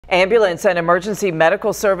Ambulance and emergency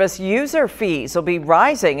medical service user fees will be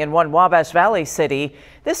rising in one Wabash Valley city.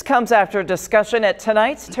 This comes after a discussion at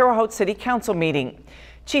tonight's Terre Haute City Council meeting.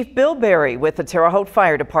 Chief Bill Berry with the Terre Haute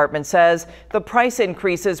Fire Department says the price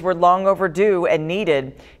increases were long overdue and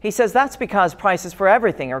needed. He says that's because prices for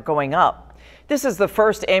everything are going up. This is the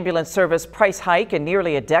first ambulance service price hike in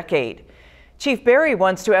nearly a decade. Chief Berry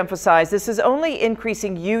wants to emphasize this is only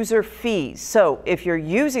increasing user fees, so if you're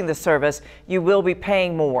using the service, you will be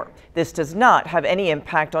paying more. This does not have any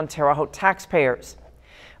impact on Terre Haute taxpayers.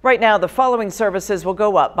 Right now, the following services will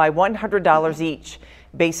go up by $100 each: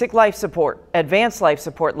 basic life support, advanced life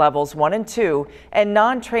support levels 1 and 2, and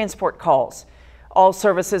non-transport calls. All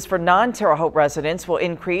services for non-Terre Haute residents will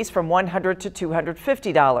increase from $100 to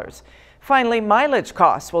 $250. Finally, mileage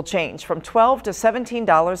costs will change from $12 to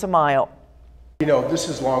 $17 a mile. You know, this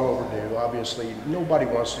is long overdue. Obviously, nobody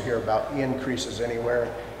wants to hear about increases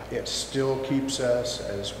anywhere. It still keeps us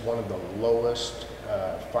as one of the lowest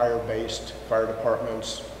fire-based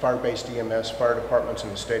EMS fire departments in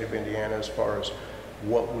the state of Indiana as far as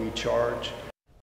what we charge.